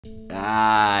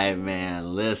Alright,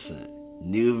 man, listen.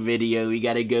 New video, we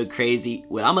gotta go crazy.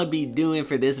 What I'm gonna be doing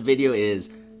for this video is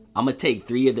I'm gonna take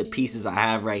 3 of the pieces I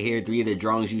have right here, 3 of the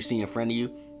drawings you see in front of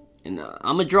you, and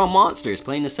I'm gonna draw monsters.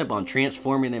 Plain and simple, I'm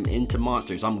transforming them into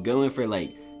monsters. I'm going for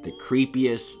like the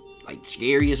creepiest, like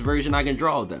scariest version I can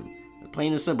draw of them.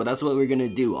 Plain and simple, that's what we're gonna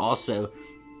do. Also,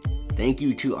 thank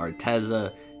you to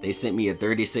Arteza. They sent me a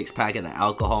 36 pack of the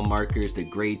alcohol markers, the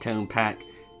gray tone pack.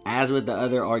 As with the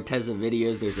other Arteza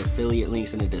videos, there's affiliate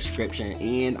links in the description,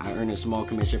 and I earn a small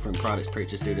commission from products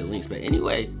purchased through the links. But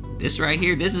anyway, this right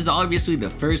here, this is obviously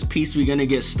the first piece we're gonna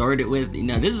get started with. You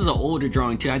know, this is an older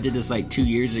drawing too. I did this like 2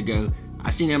 years ago. I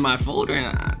seen it in my folder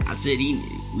and I said,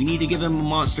 we need to give him a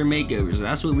monster makeover. So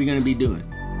that's what we're gonna be doing.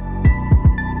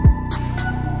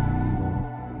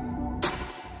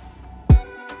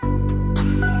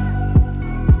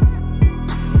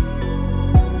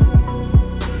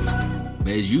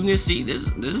 As you can see, this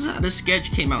is how the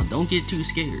sketch came out. Don't get too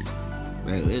scared.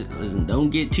 Right, listen, don't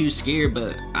get too scared.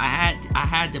 But I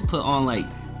had to put on like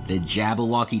the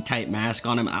Jabberwocky type mask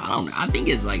on him. I think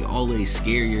it's like always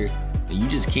scarier. You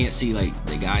just can't see like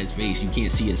the guy's face. You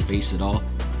can't see his face at all.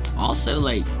 Also,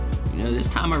 like, you know, this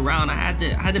time around I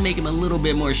had to make him a little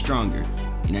bit more stronger.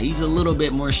 You know, he's a little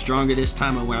bit more stronger this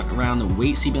time around. The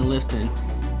weights he's been lifting,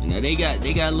 you know, they got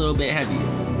a little bit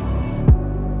heavier.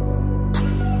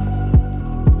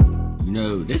 You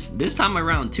know, this time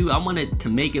around too, I wanted to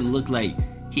make him look like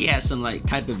he had some like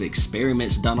type of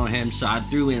experiments done on him. So I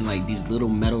threw in like these little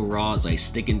metal rods like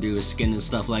sticking through his skin and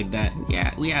stuff like that.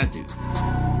 Yeah, we had to.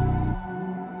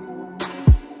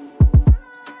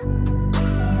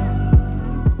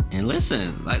 And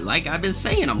listen, like I've been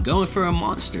saying, I'm going for a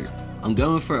monster. I'm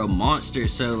going for a monster,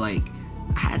 so like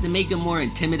I had to make him more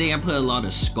intimidating. I put a lot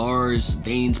of scars,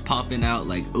 veins popping out,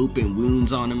 like open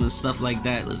wounds on him and stuff like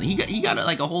that. Listen, he got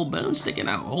like a whole bone sticking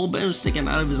out,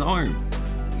 of his arm.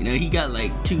 You know, he got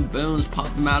like 2 bones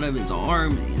popping out of his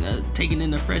arm, you know, taking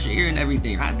in the fresh air and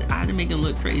everything. I had to make him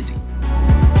look crazy.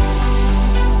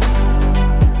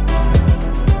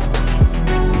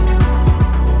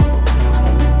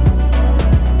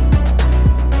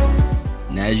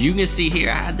 Now, as you can see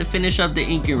here, I had to finish up the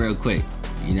inking real quick.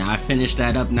 You know, I finished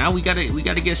that up. Now we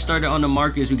gotta get started on the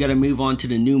markers. We gotta move on to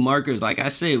the new markers. Like I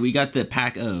said, we got the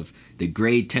pack of the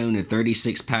gray tone, the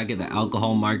 36 pack of the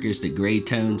alcohol markers, the gray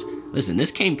tones. Listen, this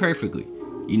came perfectly.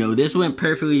 You know, this went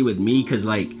perfectly with me because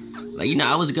like you know,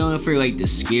 I was going for like the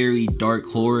scary dark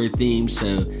horror theme, so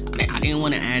I didn't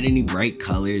want to add any bright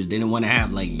colors. Didn't want to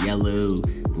have like yellow,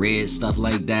 red, stuff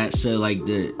like that. So like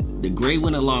the gray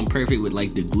went along perfect with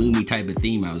like the gloomy type of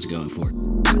theme I was going for.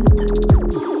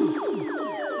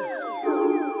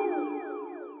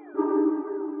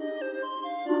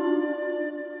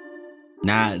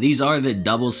 Now, these are the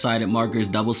double-sided markers,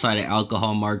 double-sided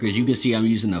alcohol markers. You can see I'm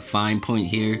using a fine point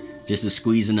here just to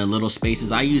squeeze in the little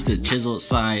spaces. I use the chiseled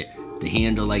side to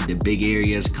handle like the big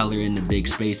areas, color in the big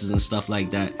spaces and stuff like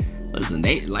that. Listen,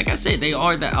 like I said, they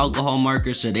are the alcohol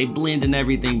markers, so they blend in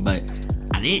everything, but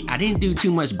I didn't do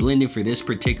too much blending for this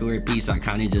particular piece. I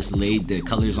kind of just laid the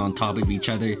colors on top of each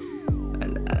other.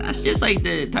 That's just like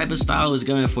the type of style I was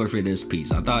going for this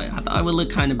piece. I thought it would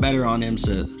look kind of better on him,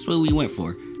 so that's what we went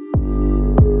for.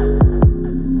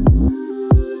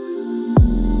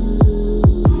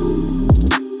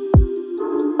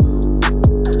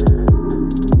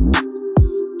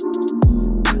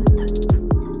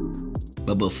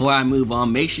 But before I move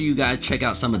on, make sure you guys check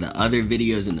out some of the other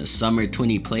videos in the Summer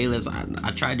 20 playlist.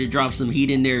 I tried to drop some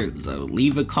heat in there, so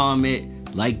leave a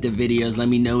comment, like the videos, let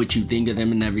me know what you think of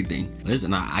them and everything.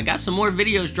 Listen, I got some more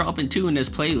videos dropping too in this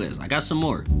playlist. I got some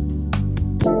more.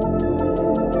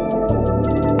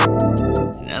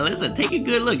 Now listen, take a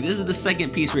good look. This is the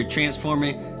second piece we're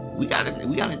transforming. We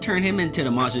gotta turn him into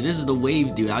the monster. This is the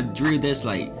wave dude. I drew this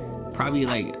like probably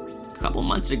like couple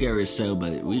months ago or so,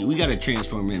 but we gotta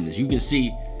transform him. As you can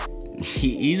see,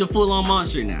 he's a full-on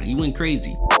monster now. He went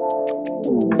crazy.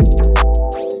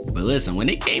 But listen, when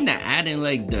it came to adding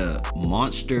like the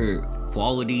monster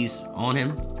qualities on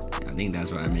him, I think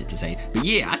that's what I meant to say. But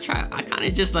yeah, I kind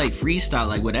of just like freestyle,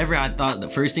 like whatever I thought, the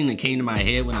first thing that came to my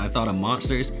head when I thought of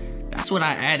monsters, that's what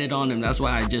I added on him. That's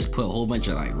why I just put a whole bunch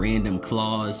of like random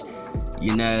claws.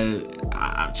 You know,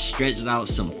 I stretched out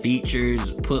some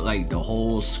features, put like the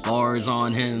whole scars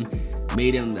on him,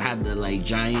 made him have the like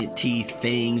giant teeth,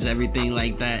 fangs, everything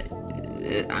like that.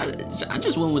 I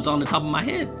just went what's on the top of my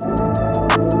head.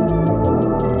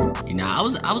 You know, I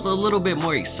was a little bit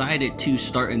more excited to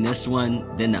starting this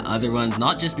one than the other ones,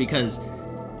 not just because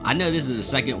I know this is the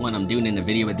second one I'm doing in the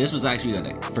video, but this was actually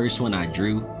the first one I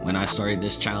drew when I started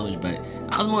this challenge. But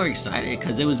I was more excited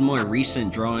because it was more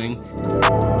recent drawing.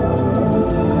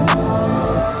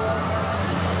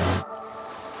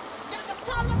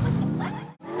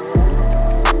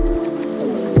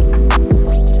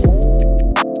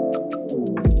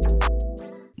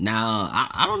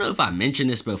 I mentioned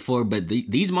this before, but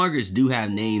these markers do have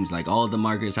names. Like all the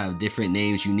markers have different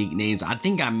names, unique names. I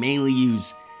think I mainly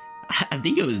use, I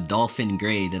think it was Dolphin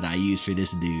Gray that I used for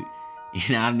this dude.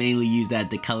 You know, I mainly used that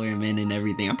to color him in and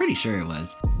everything. I'm pretty sure it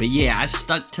was. But yeah, I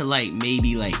stuck to like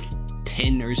maybe like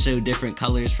 10 or so different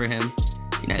colors for him.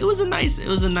 You know, it was a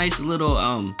nice little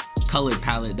color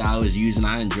palette that I was using.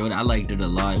 I enjoyed it. I liked it a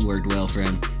lot. It worked well for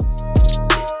him.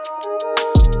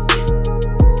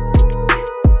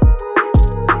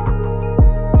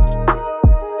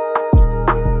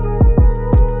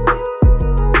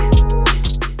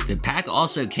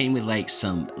 Also came with like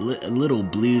some little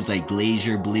blues, like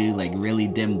glacier blue, like really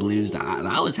dim blues that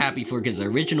I was happy for, because the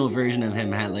original version of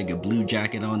him had like a blue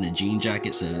jacket on, the jean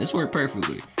jacket, so this worked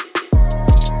perfectly.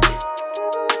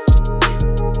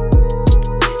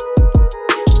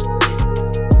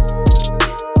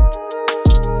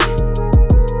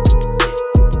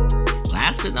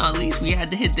 Last but not least, we had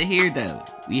to hit the hair though.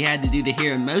 We had to do the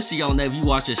hair, and most of y'all know, if you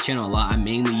watch this channel a lot, I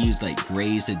mainly use like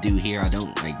grays to do hair. I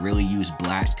don't like really use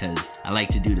black because I like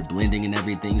to do the blending and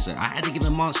everything, so I had to give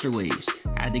him monster waves.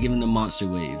 I had to give him the monster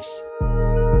waves.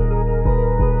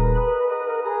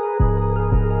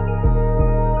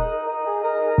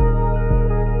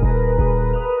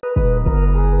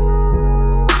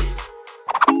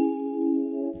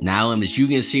 Now, as you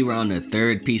can see, we're on the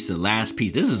third piece, the last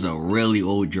piece. This is a really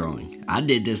old drawing. I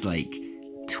did this like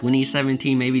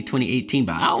 2017, maybe 2018,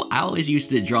 but I always used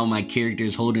to draw my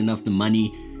characters holding up the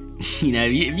money. You know,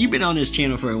 if you've been on this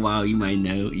channel for a while, you might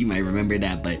know, you might remember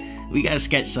that, but we gotta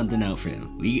sketch something out for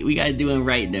him. We gotta do him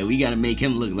right though. We gotta make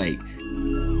him look like...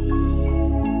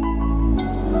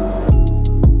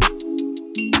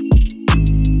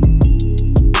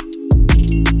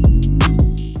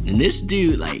 And this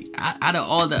dude, like, out of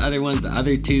all the other ones, the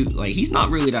other two, like, he's not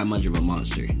really that much of a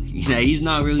monster. You know, he's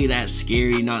not really that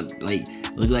scary, not like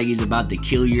look like he's about to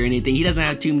kill you or anything. He doesn't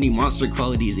have too many monster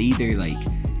qualities either. Like,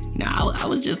 you know, I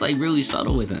was just like really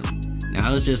subtle with him.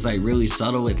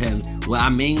 What I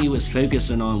mainly was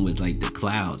focusing on was like the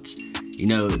clouds. You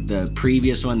know, the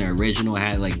previous one, the original,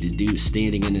 had like the dude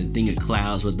standing in a thing of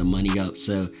clouds with the money up.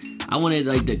 So I wanted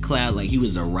like the cloud, like he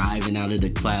was arriving out of the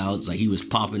clouds, like he was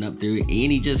popping up through it,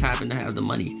 and he just happened to have the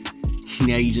money. You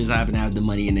know, he just happened to have the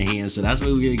money in the hand. So that's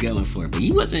what we were going for. But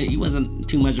he wasn't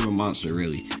too much of a monster,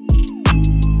 really.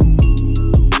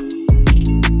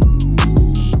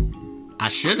 I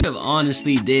should have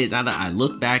honestly did, now that I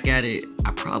look back at it,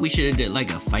 I probably should have did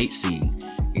like a fight scene.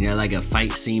 You know, like a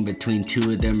fight scene between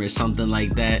two of them or something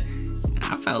like that.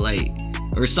 I felt like,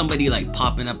 or somebody like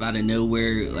popping up out of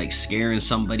nowhere, like scaring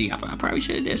somebody. I probably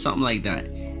should have did something like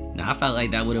that. Now, I felt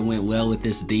like that would have went well with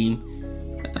this theme.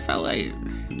 I felt like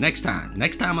next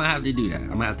time I have to do that. I'm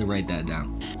gonna have to write that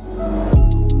down.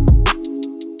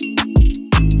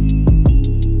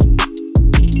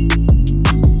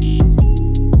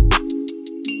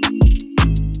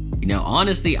 You know,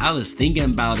 honestly, I was thinking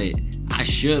about it. I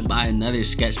should buy another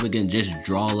sketchbook and just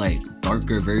draw like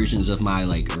darker versions of my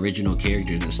like original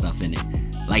characters and stuff in it.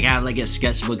 Like have like a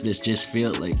sketchbook that's just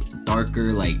feel like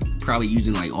darker, like probably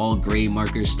using like all gray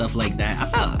markers, stuff like that.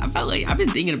 I felt like I've been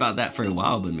thinking about that for a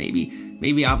while, but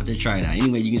maybe I'll have to try it out.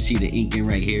 Anyway, you can see the inking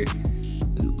right here.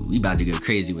 We about to go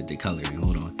crazy with the coloring.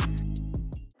 Hold on.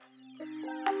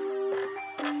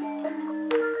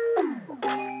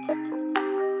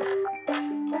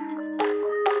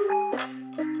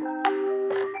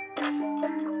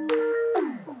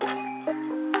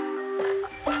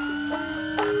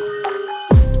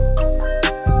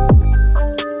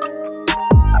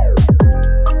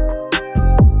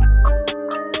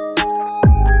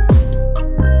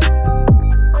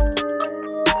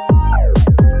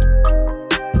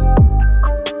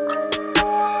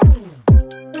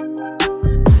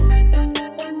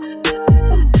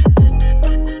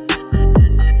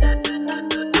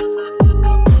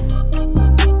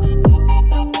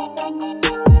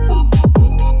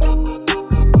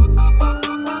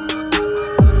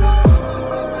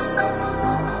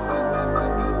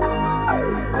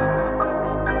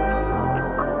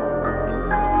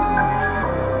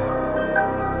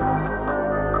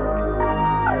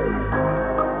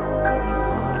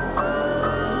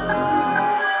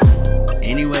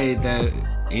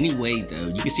 Anyway though,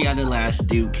 you can see how the last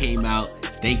dude came out.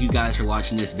 Thank you guys for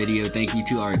watching this video. Thank you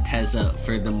to Arteza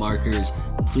for the markers.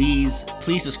 Please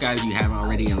subscribe if you haven't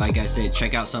already, and like I said,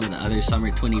 check out some of the other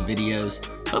summer 20 videos.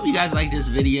 Hope you guys like this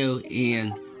video,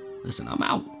 and listen, I'm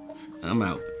out.